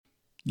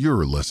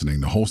You're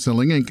listening to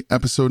Wholesaling Inc.,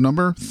 episode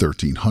number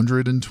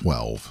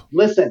 1312.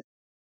 Listen,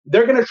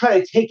 they're going to try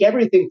to take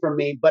everything from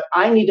me, but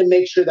I need to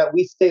make sure that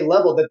we stay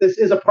level, that this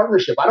is a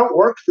partnership. I don't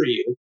work for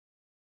you.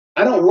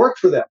 I don't work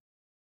for them,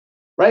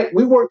 right?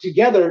 We work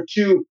together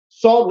to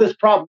solve this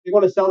problem. You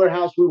want to sell their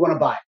house, we want to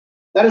buy.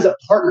 That is a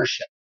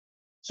partnership.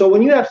 So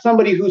when you have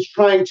somebody who's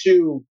trying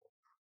to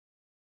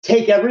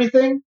take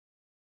everything,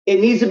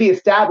 it needs to be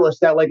established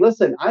that, like,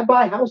 listen, I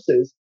buy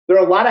houses. There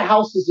are a lot of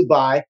houses to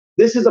buy.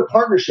 This is a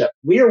partnership.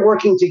 We are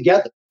working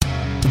together.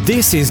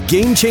 This is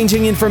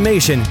game-changing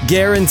information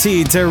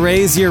guaranteed to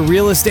raise your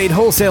real estate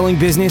wholesaling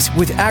business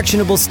with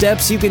actionable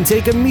steps you can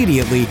take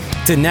immediately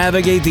to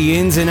navigate the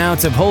ins and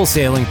outs of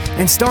wholesaling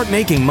and start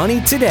making money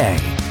today.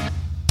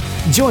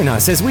 Join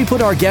us as we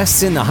put our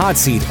guests in the hot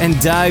seat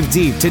and dive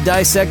deep to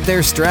dissect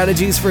their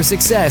strategies for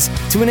success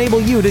to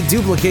enable you to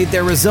duplicate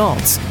their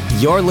results.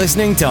 You're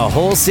listening to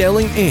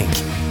Wholesaling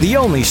Inc., the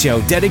only show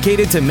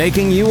dedicated to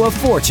making you a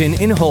fortune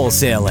in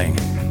wholesaling.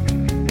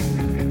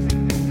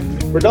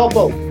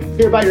 Rodolfo,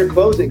 hear about your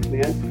closings,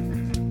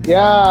 man.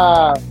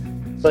 Yeah.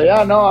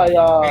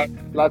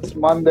 Last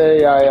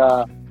Monday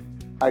I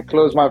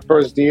closed my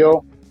first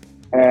deal,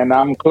 and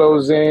I'm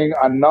closing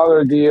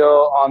another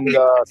deal on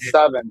the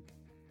 7th.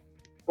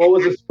 What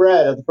was the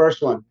spread of the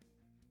first one?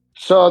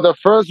 So the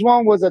first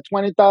one was a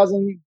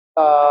 20,000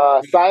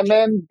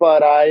 Simon,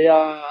 but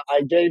I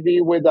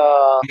JV with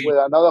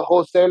another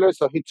wholesaler,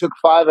 so he took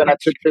 5 and I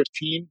took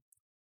 15.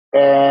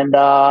 And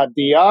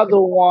the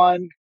other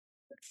one,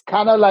 it's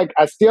kind of like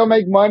I still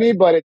make money,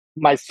 but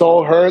my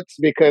soul hurts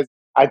because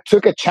I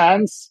took a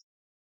chance,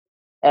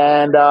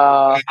 and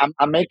I'm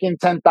making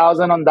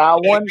 10,000 on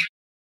that one.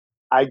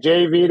 I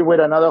JV'd with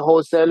another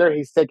wholesaler.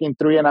 He's taking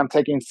 3 and I'm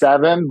taking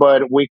 7,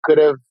 but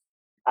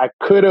I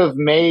could have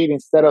made,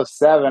 instead of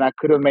 7, I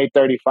could have made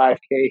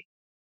 35K.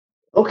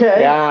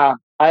 Okay. Yeah,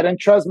 I didn't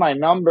trust my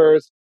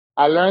numbers.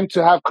 I learned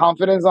to have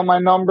confidence on my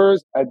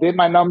numbers. I did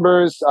my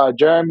numbers.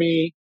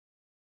 Jeremy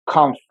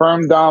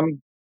confirmed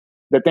them.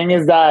 The thing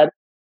is that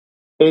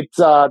it's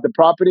the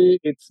property.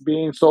 It's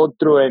being sold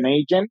through an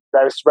agent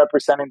that is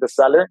representing the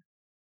seller.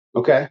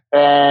 Okay.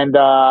 And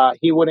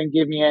he wouldn't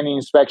give me any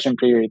inspection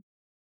period.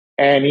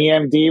 And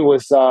EMD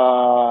was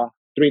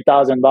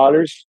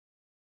 $3,000.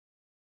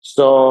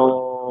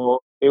 So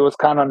it was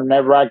kind of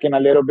nerve-wracking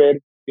a little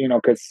bit,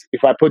 because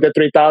if I put the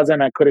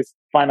 3,000, I couldn't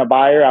find a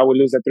buyer. I would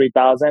lose the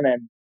 3,000,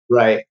 and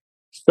right.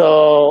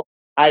 So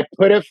I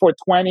put it for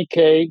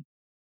 20K,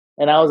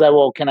 and I was like,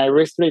 well, can I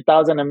risk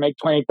 3,000 and make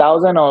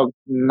 20,000, or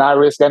not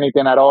risk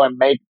anything at all and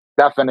make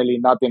definitely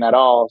nothing at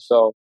all?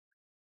 So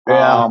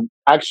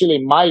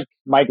actually, Mike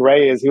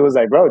Reyes, he was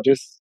like, bro,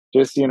 just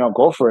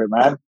go for it,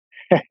 man.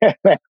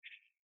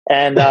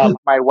 And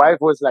my wife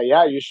was like,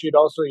 yeah, you should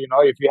also,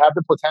 if you have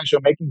the potential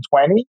of making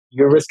 20,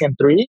 you're risking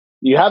 3.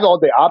 You have all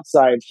the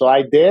upside. So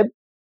I did.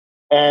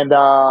 And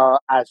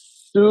as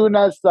soon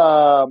as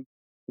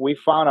we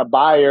found a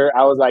buyer,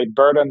 I was like,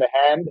 bird on the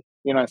hand.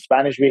 In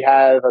Spanish, we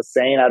have a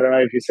saying, I don't know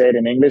if you say it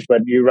in English,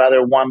 but you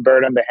rather one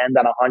bird on the hand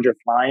than 100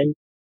 flying.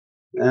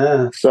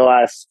 So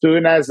as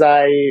soon as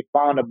I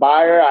found a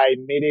buyer, I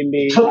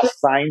immediately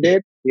assigned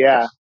it.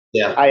 Yeah.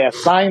 I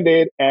assigned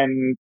it.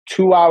 And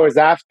 2 hours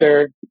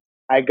after,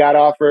 I got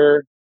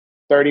offered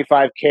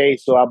 35K,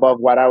 so above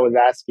what I was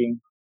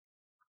asking.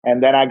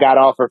 And then I got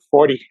offered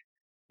 40.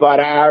 But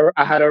I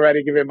had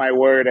already given my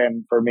word,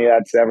 and for me,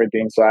 that's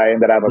everything. So I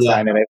ended up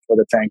assigning it for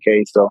the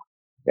 10K. So,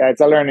 yeah, it's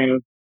a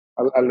lesson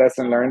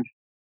learned.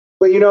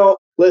 But,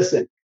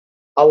 listen,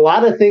 a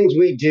lot of things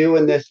we do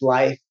in this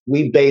life,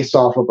 we base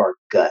off of our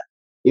gut.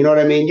 You know what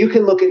I mean? You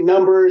can look at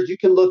numbers. You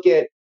can look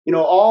at,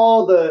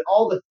 all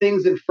the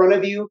things in front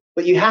of you,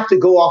 but you have to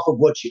go off of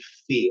what you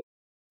feel.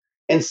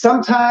 And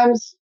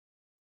sometimes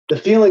the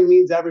feeling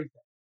means everything.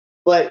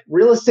 But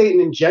real estate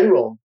in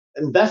general,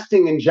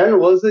 investing in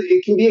general,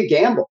 it can be a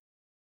gamble.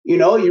 You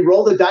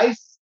roll the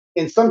dice,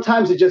 and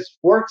sometimes it just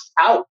works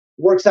out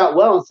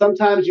well, and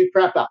sometimes you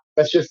crap out.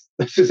 That's just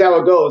how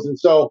it goes. And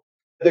so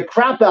the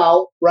crap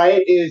out,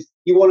 right, is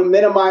you want to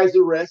minimize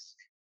the risk.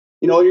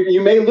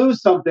 You may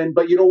lose something,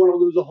 but you don't want to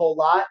lose a whole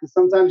lot. And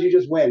sometimes you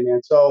just win,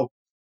 man. So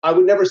I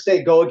would never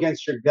say go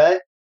against your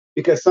gut,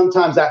 because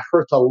sometimes that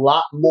hurts a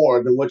lot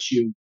more than what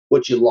you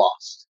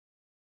lost.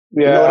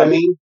 Yeah. You know what I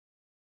mean?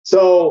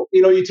 So,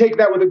 you take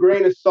that with a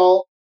grain of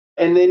salt,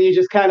 and then you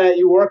just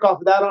you work off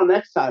of that on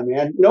next time,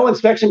 man. No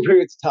inspection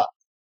period's tough.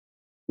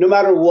 No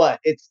matter what,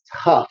 it's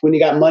tough. When you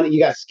got money, you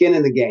got skin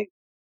in the game.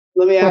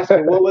 Let me ask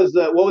you, what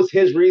was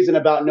his reason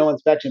about no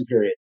inspection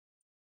period?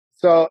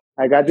 So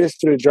I got this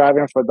through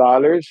Driving for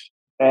Dollars,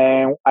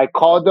 and I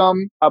called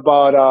them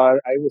about,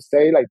 I would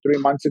say like 3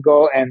 months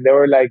ago, and they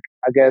were like,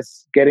 I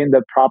guess, getting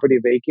the property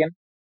vacant,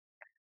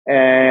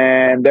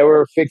 and they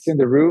were fixing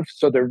the roof.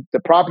 So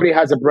the property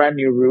has a brand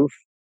new roof.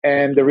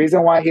 And the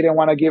reason why he didn't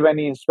want to give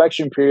any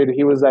inspection period,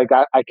 he was like,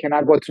 I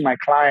cannot go to my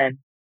client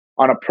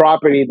on a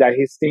property that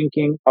he's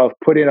thinking of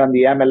putting on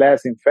the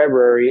MLS in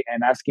February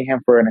and asking him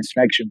for an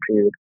inspection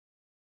period.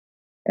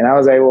 And I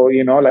was like, well,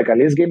 at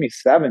least give me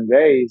 7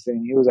 days.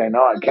 And he was like, no,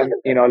 I can't,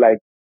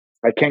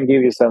 I can't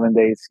give you 7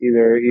 days.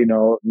 Either, you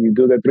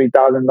do the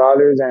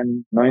 $3,000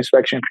 and no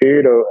inspection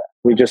period, or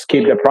we just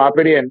keep the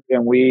property and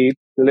we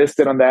list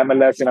it on the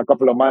MLS in a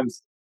couple of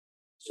months.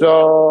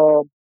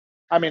 So,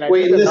 I mean, I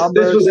Wait, did and the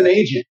this was numbers. an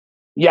agent.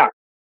 Yeah,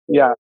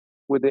 yeah,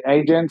 with the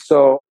agent.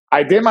 So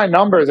I did my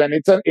numbers, and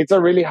it's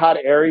a really hot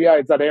area.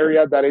 It's an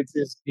area that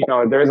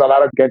there's a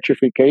lot of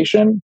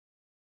gentrification.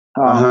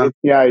 Uh-huh.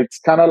 It's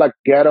kind of like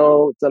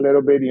ghetto. It's a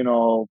little bit,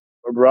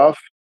 rough,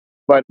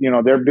 but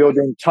they're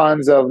building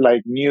tons of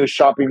like new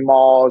shopping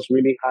malls,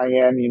 really high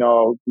end,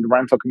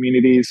 rental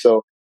communities.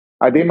 So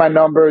I did my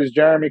numbers.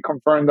 Jeremy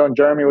confirmed on.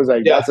 Jeremy was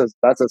like, Yeah.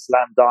 that's a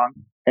slam dunk.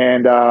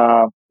 And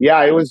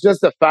it was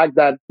just the fact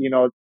that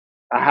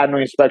I had no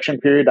inspection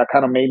period that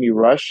kind of made me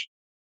rush.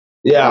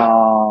 Yeah.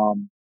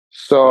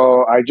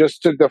 So I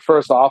just took the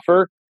first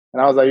offer,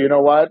 and I was like, you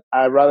know what?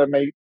 I'd rather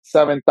make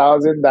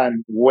 7,000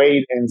 than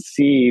wait and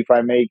see if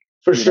I make,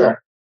 For you know.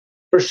 sure.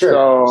 For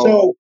sure. So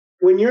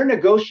So when you're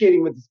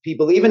negotiating with these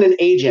people, even an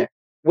agent,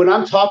 when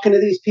I'm talking to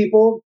these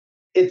people,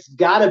 it's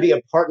got to be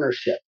a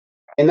partnership.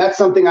 And that's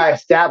something I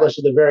established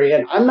at the very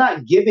end. I'm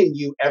not giving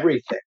you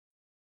everything.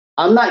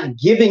 I'm not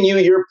giving you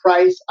your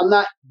price. I'm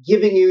not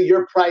giving you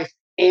your price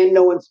and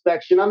no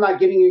inspection. I'm not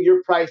giving you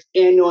your price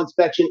and no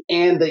inspection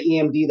and the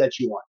EMD that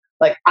you want.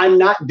 Like, I'm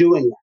not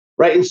doing that.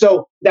 Right. And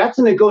so that's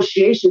a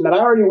negotiation that I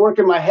already work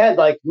in my head.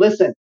 Like,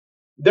 listen,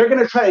 they're going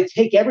to try to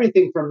take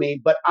everything from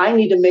me, but I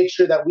need to make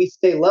sure that we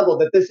stay level,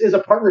 that this is a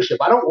partnership.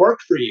 I don't work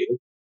for you.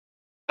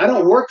 I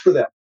don't work for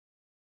them.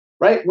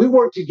 Right. We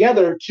work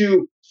together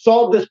to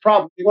solve this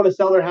problem. We want to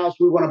sell their house.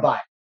 We want to buy.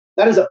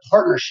 That is a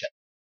partnership.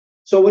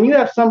 So when you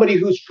have somebody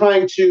who's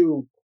trying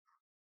to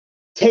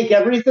take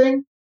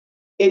everything,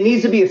 it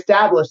needs to be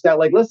established that,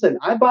 like, listen,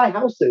 I buy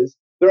houses.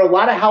 There are a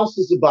lot of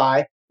houses to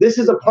buy. This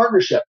is a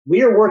partnership.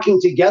 We are working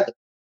together.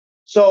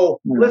 So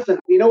listen,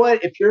 you know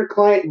what? If your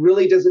client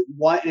really doesn't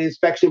want an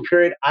inspection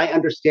period, I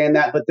understand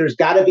that, but there's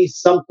got to be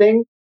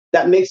something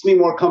that makes me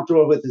more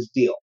comfortable with this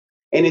deal.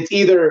 And it's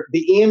either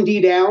the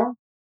EMD down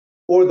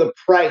or the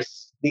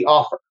price, the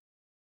offer.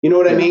 You know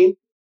what I mean?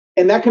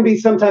 And that can be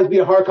sometimes be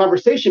a hard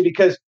conversation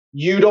because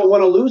you don't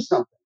want to lose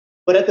something.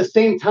 But at the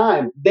same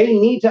time, they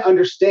need to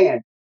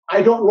understand,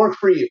 I don't work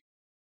for you.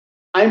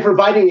 I'm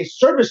providing a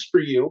service for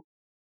you,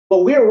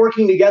 but we are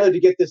working together to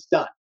get this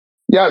done.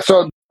 Yeah.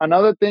 So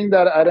another thing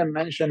that I didn't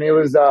mention, it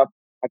was I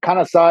kind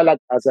of saw it like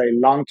as a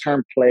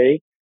long-term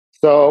play.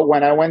 So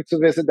when I went to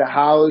visit the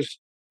house,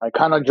 I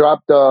kind of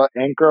dropped the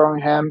anchor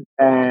on him,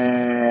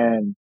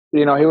 and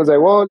he was like,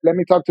 "Well, let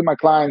me talk to my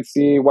client,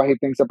 see what he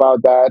thinks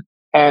about that."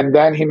 And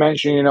then he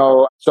mentioned,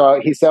 so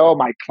he said, "Oh,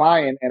 my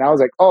client," and I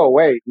was like, "Oh,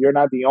 wait, you're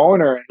not the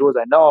owner." And he was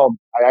like, "No,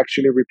 I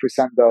actually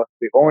represent the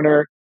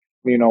owner.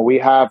 We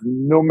have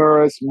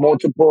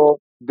multiple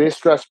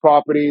distressed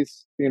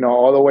properties,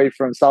 all the way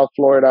from South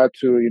Florida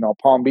to,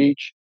 Palm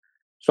Beach."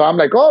 So I'm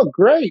like, "Oh,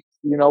 great.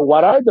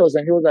 What are those?"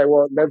 And he was like,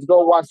 "Well, let's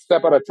go one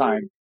step at a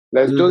time.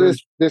 Let's do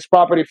this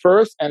property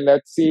first, and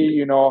let's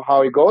see,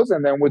 how it goes.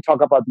 And then we'll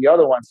talk about the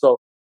other one." So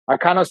I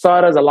kind of saw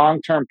it as a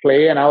long-term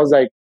play. And I was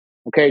like,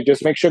 okay,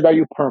 just make sure that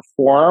you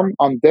perform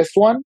on this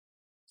one.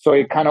 So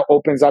it kind of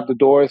opens up the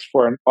doors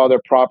for other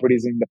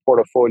properties in the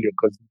portfolio,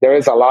 because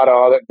there's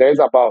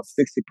about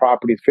 60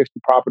 properties, 50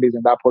 properties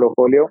in that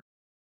portfolio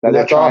that And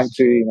they're that's trying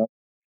awesome. to.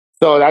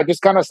 So I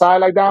just kind of saw it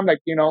like that. I'm like,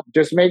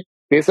 just make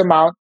this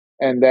amount,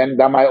 and then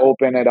that might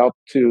open it up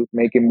to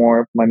making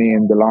more money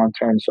in the long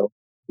term. So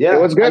it Yeah.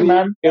 was I good, mean,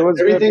 man. It was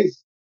good.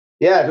 everything's,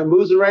 yeah, if it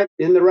moves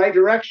in the right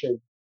direction.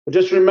 But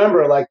just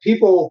remember, like,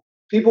 people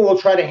will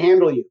try to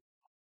handle you,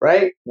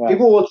 right? Yeah.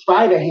 People will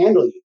try to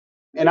handle you.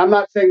 And I'm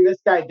not saying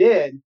this guy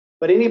did,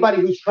 but anybody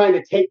who's trying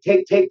to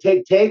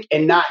take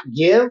and not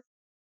give,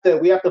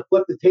 that we have to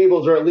flip the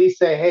tables, or at least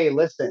say, hey,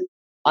 listen,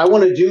 I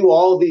want to do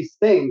all these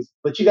things,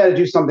 but you got to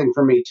do something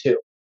for me too.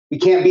 We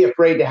can't be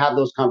afraid to have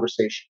those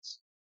conversations.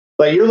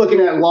 But you're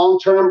looking at long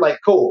term, like,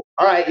 cool.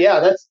 All right, yeah,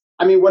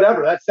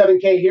 whatever. That's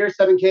 7K here,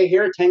 7K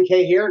here,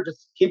 10K here.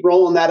 Just keep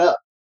rolling that up.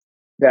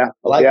 Yeah.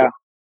 I like Yeah. it.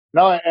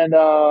 No, and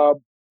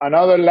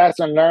another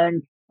lesson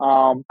learned.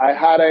 I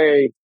had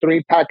a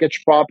 3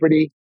 package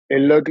property. It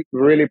looked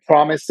really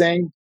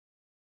promising.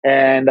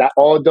 And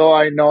although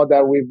I know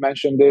that we've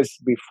mentioned this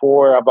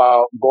before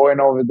about going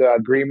over the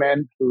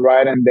agreement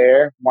right in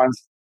there,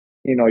 once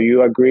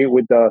you agree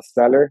with the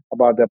seller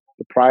about the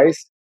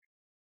price,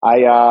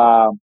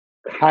 I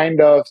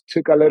kind of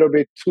took a little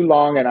bit too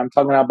long, and I'm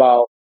talking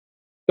about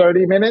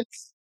 30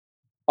 minutes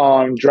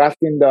on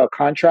drafting the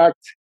contract.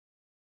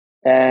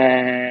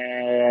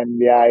 And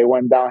yeah, it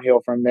went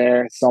downhill from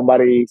there.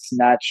 Somebody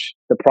snatched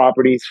the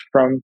properties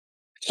from.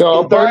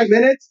 So, In 30 but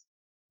minutes?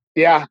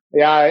 yeah,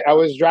 I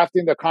was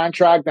drafting the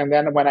contract, and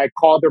then when I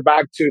called her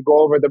back to go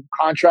over the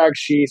contract,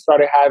 she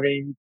started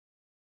having,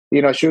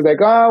 she was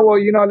like, "Oh,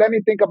 well, let me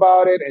think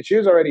about it," and she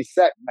was already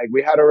set. Like,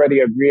 we had already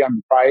agreed on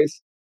the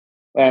price,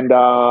 and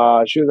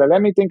she was like,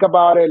 "Let me think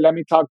about it. Let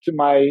me talk to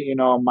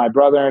my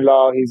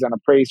brother-in-law. He's an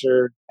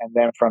appraiser," and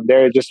then from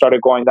there, it just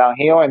started going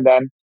downhill, and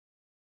then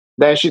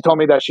Then she told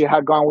me that she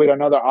had gone with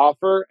another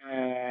offer,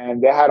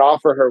 and they had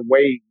offered her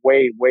way,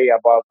 way, way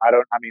above.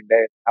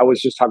 I was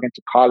just talking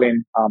to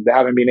Colin. They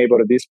haven't been able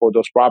to dispose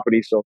those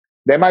properties, so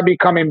they might be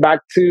coming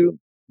back to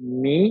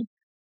me,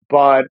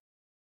 but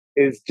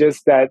it's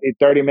just that in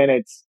 30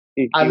 minutes,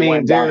 it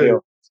went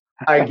downhill.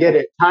 I get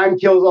it. Time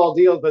kills all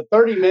deals, but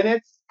 30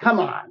 minutes? Come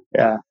on.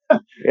 Yeah.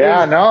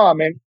 Yeah, no, I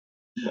mean,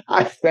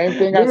 same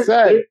thing I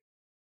said.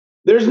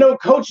 There's no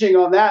coaching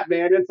on that,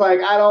 man. It's like,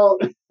 I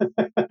don't,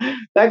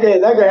 that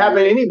could happen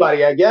to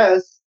anybody, I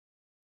guess.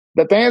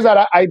 The thing is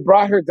that I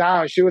brought her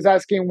down. She was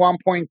asking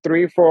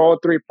 1.3 for all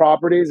 3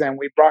 properties, and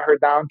we brought her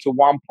down to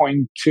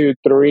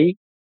 1.23.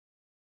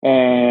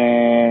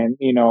 And,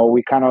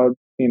 we kind of,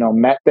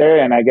 met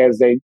there, and I guess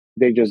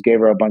they just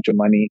gave her a bunch of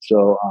money.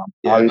 So,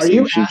 obviously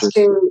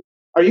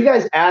are you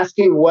guys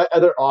asking what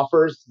other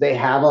offers they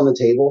have on the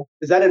table?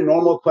 Is that a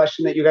normal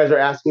question that you guys are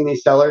asking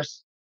these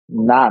sellers?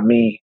 Not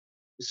me.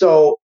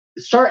 So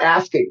start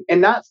asking,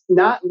 and not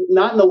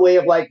in the way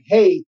of like,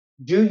 hey,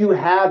 do you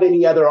have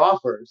any other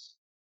offers?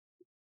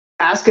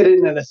 Ask it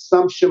in an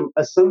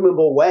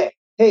assumable way.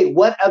 Hey,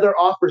 what other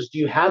offers do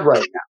you have right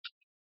now?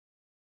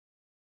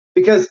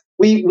 Because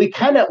we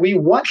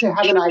want to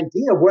have an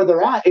idea of where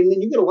they're at, and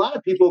then you get a lot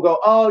of people who go,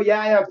 oh yeah,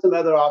 I have some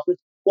other offers.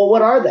 Well,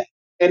 what are they?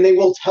 And they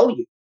will tell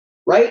you,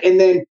 right? And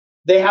then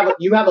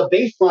you have a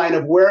baseline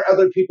of where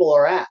other people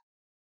are at.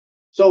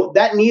 So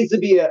that needs to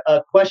be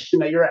a question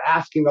that you're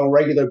asking on a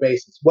regular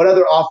basis. What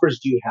other offers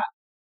do you have?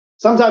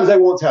 Sometimes they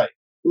won't tell you,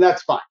 and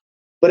that's fine.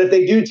 But if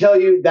they do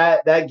tell you,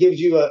 that gives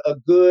you a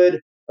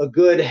good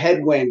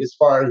headwind as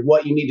far as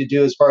what you need to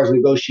do as far as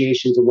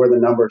negotiations and where the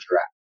numbers are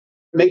at.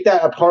 Make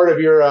that a part of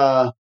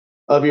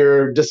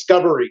your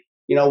discovery.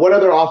 What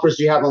other offers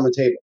do you have on the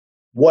table?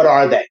 What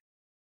are they?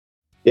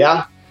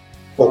 Yeah?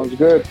 Sounds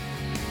good.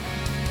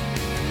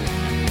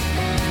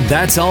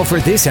 That's all for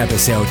this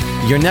episode.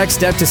 Your next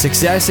step to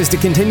success is to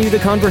continue the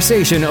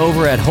conversation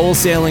over at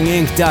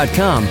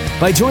wholesalinginc.com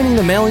by joining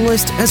the mailing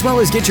list, as well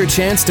as get your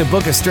chance to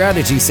book a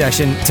strategy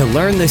session to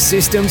learn the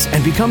systems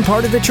and become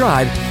part of the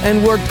tribe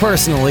and work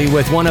personally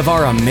with one of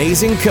our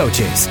amazing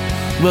coaches.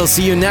 We'll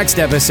see you next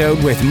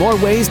episode with more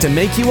ways to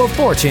make you a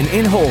fortune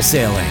in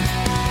wholesaling.